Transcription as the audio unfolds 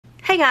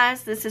Hey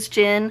guys, this is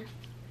Jen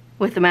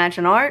with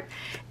Imajen Art,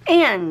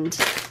 and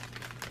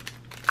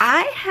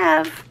I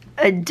have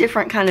a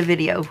different kind of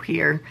video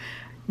here.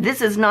 This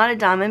is not a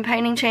diamond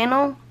painting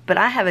channel, but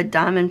I have a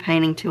diamond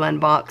painting to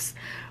unbox.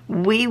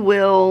 We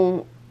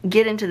will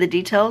get into the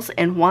details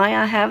and why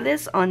I have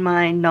this on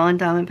my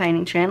non-diamond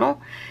painting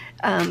channel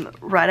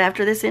right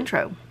after this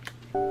intro.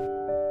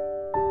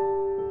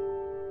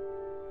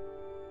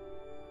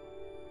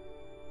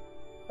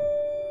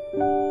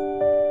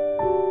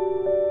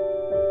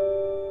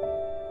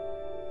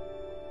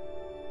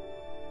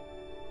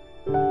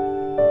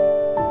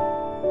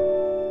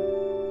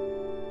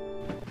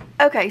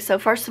 Okay, so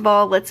first of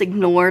all, let's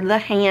ignore the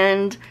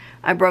hand.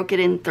 I broke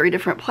it in 3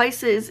 different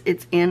places.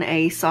 It's in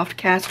a soft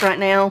cast right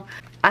now.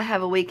 I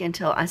have a week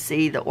until I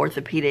see the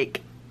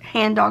orthopedic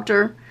hand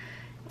doctor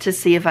to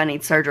see if I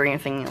need surgery or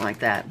anything like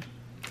that.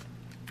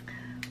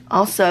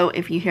 Also,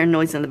 if you hear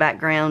noise in the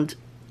background,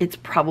 it's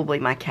probably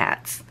my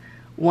cats.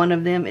 One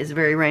of them is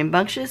very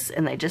rambunctious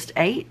and they just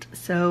ate,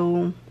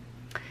 so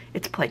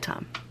it's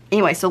playtime.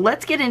 Anyway, so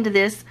let's get into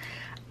this.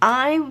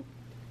 I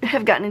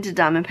have gotten into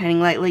diamond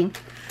painting lately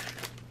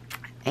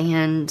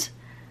and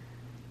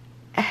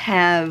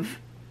have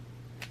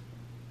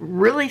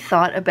really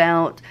thought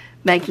about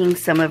making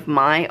some of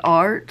my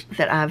art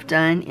that I've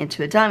done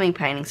into a diamond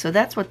painting. So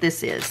that's what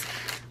this is.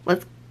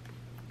 Let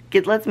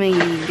me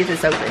get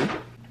this open.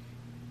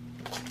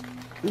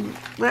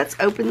 Let's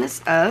open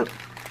this up.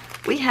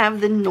 We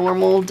have the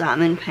normal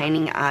diamond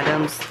painting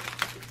items.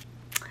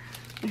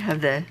 We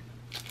have the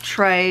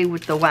tray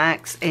with the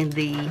wax and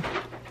the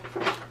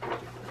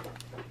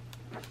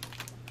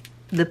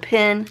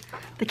pen.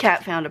 The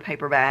cat found a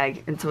paper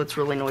bag, and so it's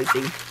really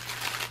noisy.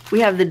 We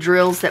have the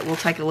drills that we'll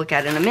take a look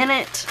at in a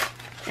minute.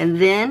 And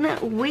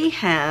then we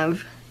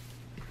have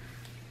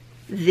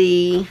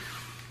the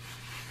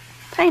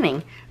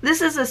painting.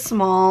 This is a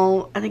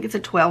small, I think it's a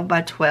 12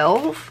 by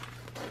 12,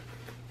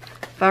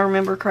 if I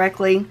remember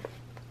correctly.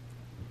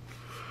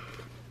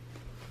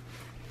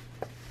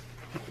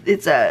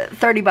 It's a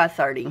 30 by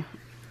 30.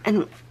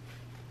 And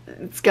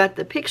it's got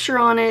the picture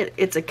on it.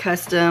 It's a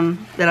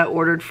custom that I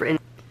ordered for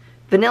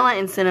Vanilla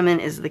and Cinnamon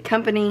is the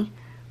company.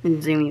 Let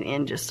me zoom you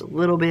in just a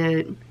little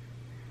bit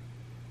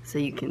so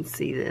you can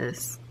see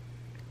this.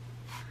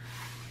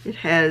 It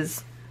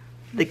has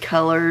the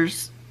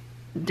colors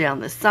down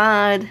the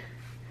side.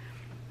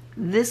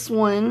 This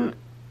one,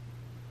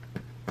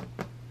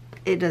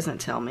 it doesn't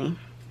tell me.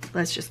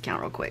 Let's just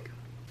count real quick.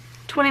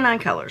 29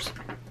 colors.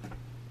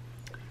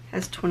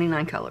 Has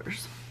 29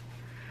 colors.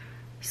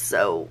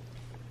 So,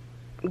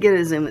 I'm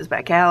gonna zoom this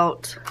back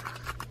out.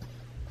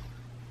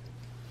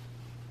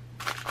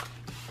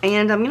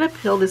 And I'm going to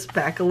peel this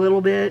back a little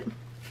bit.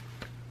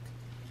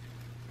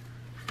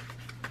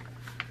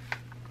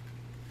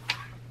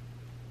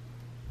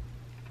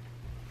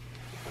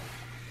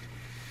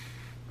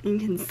 You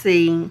can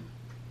see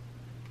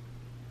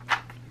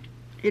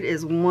it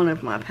is one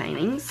of my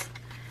paintings.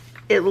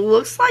 It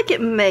looks like it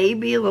may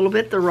be a little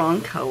bit the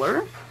wrong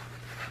color,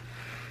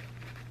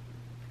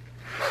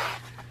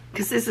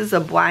 because this is a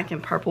black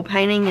and purple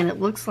painting, and it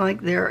looks like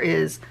there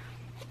is,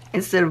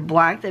 instead of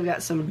black, they've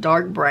got some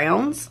dark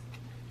browns.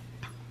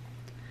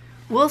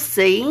 We'll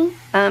see.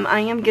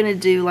 I am going to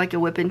do like a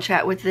whip and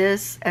chat with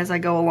this as I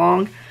go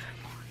along.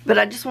 But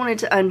I just wanted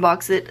to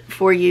unbox it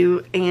for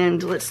you.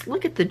 And let's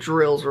look at the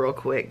drills real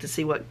quick to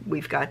see what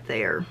we've got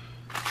there.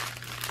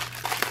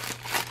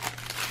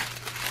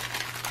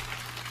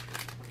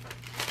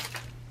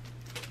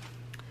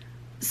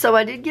 So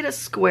I did get a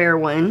square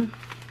one.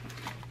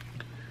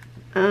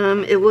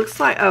 It looks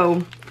like,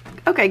 oh,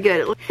 okay,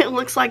 good. It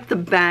looks like the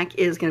back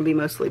is going to be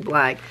mostly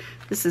black.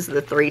 This is the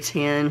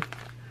 310.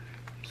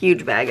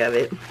 Huge bag of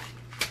it. I'm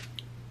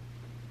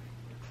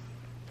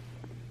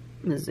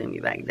going to zoom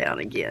you back down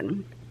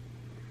again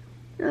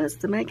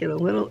just to make it a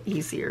little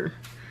easier.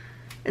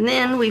 And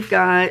then we've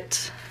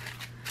got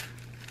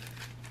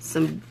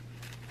some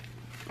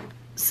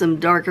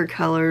darker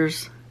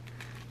colors.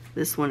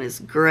 This one is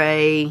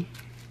gray.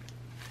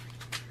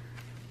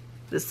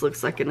 This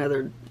looks like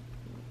another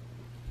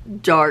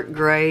dark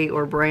gray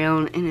or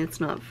brown, and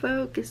it's not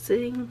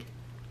focusing.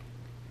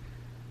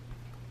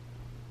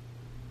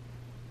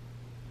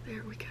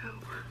 There we go.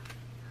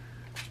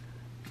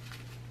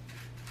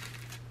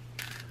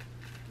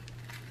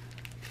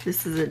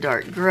 This is a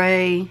dark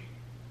gray.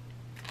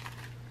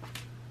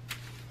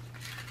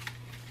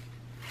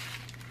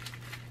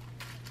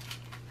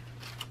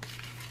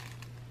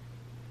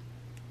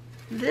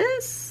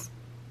 This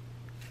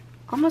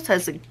almost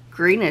has a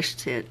greenish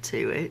tint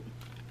to it.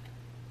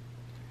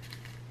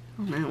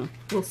 I don't know.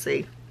 We'll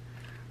see.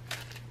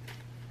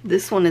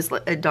 This one is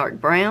a dark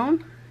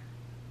brown.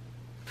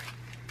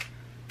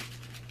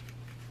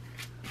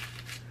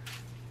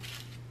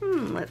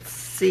 Let's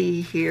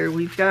see here.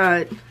 We've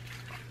got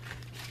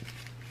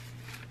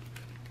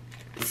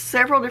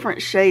several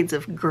different shades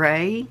of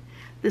gray.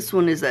 This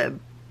one is a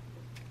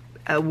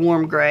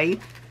warm gray.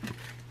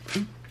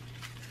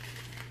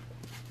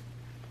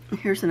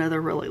 Here's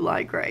another really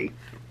light gray.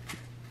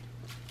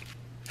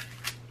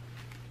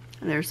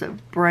 And there's a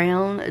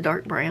brown, a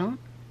dark brown.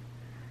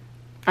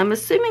 I'm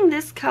assuming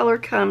this color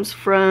comes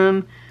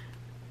from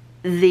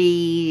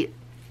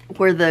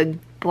where the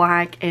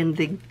black and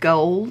the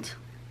gold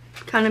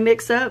kind of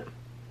mix up.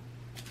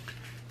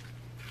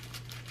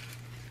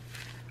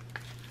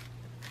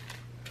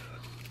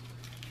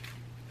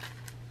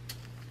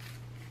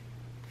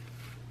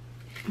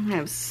 I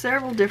have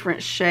several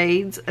different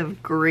shades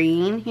of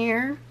green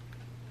here.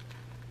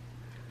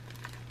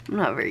 I'm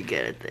not very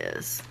good at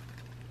this.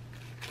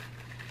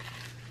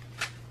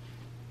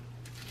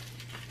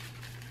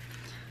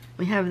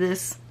 We have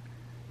this.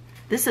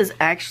 This has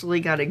actually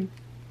got a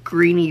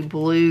greeny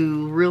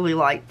blue, really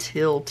light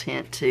teal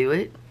tint to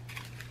it.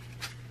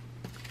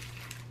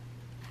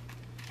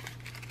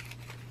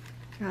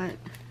 Got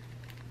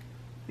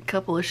a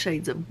couple of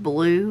shades of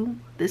blue.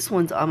 This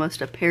one's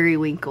almost a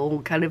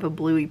periwinkle, kind of a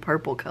bluey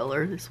purple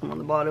color. This one on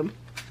the bottom.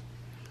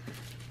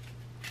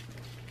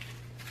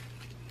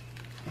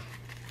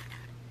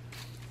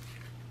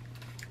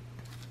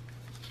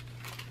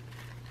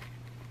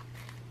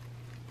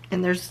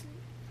 And there's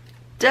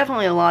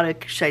definitely a lot of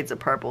shades of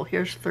purple.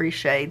 Here's 3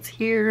 shades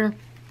here.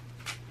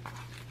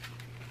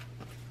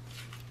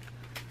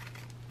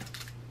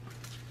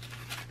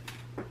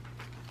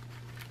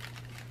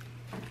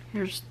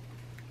 Here's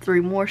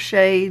 3 more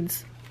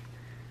shades.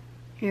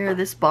 Here,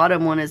 this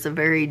bottom one is a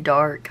very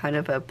dark, kind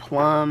of a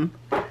plum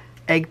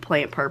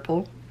eggplant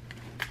purple.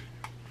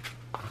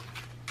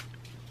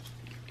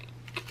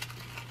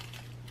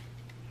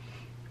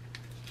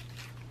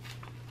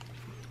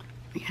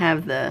 We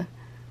have the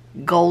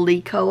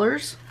goldy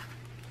colors.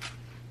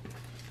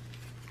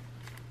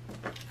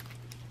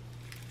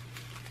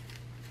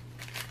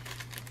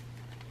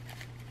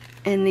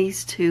 And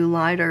these 2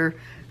 lighter,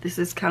 this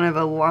is kind of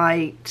a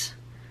light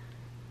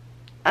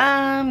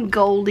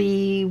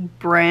goldy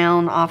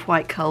brown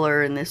off-white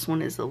color, and this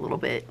one is a little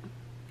bit,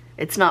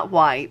 it's not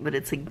white, but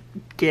it's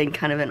again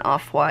kind of an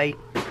off-white,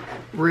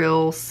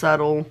 real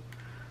subtle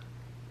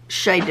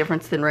shade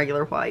difference than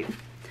regular white.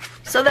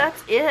 So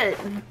that's it.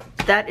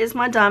 That is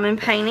my diamond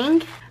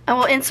painting. I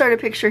will insert a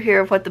picture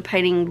here of what the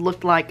painting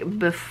looked like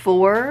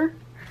before.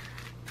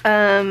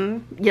 Yeah,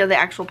 the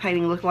actual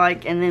painting looked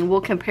like, and then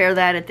we'll compare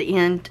that at the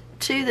end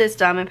to this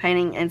diamond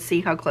painting and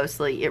see how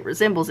closely it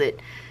resembles it.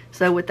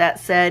 So with that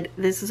said,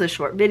 this is a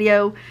short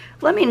video.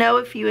 Let me know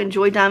if you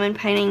enjoy diamond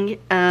painting.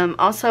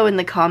 Also in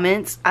the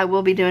comments, I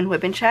will be doing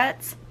whip and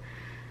chats.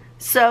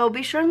 So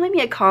be sure and leave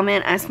me a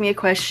comment, ask me a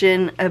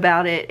question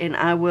about it, and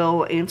I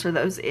will answer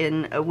those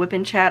in a whip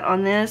and chat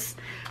on this.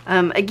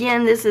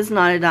 Again, this is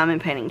not a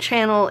diamond painting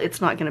channel. It's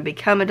not going to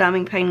become a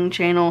diamond painting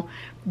channel.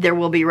 There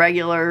will be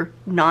regular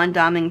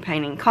non-diamond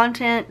painting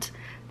content.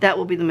 That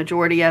will be the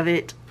majority of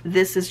it.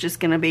 This is just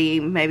going to be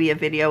maybe a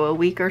video a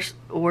week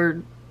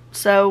or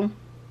so.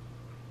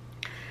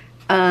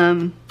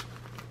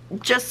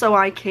 Just so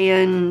I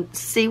can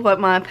see what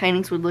my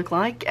paintings would look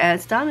like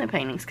as diamond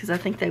paintings, because I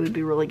think they would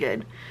be really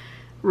good.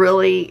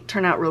 Really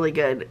turn out really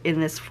good in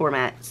this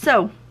format.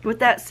 So with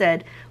that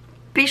said,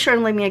 be sure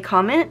and leave me a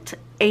comment,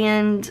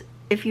 and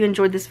if you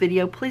enjoyed this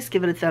video, please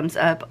give it a thumbs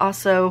up.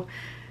 Also,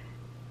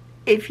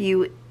 if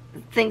you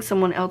think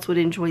someone else would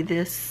enjoy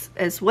this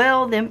as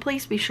well, then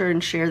please be sure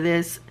and share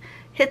this.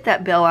 Hit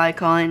that bell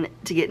icon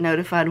to get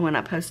notified when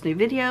I post new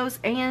videos,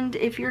 and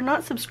if you're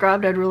not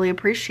subscribed, I'd really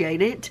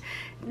appreciate it.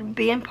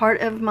 Being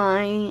part of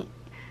my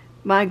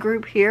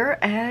group here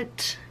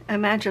at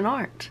Imajen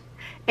Art.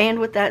 And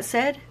with that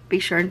said, be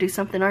sure and do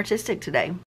something artistic today.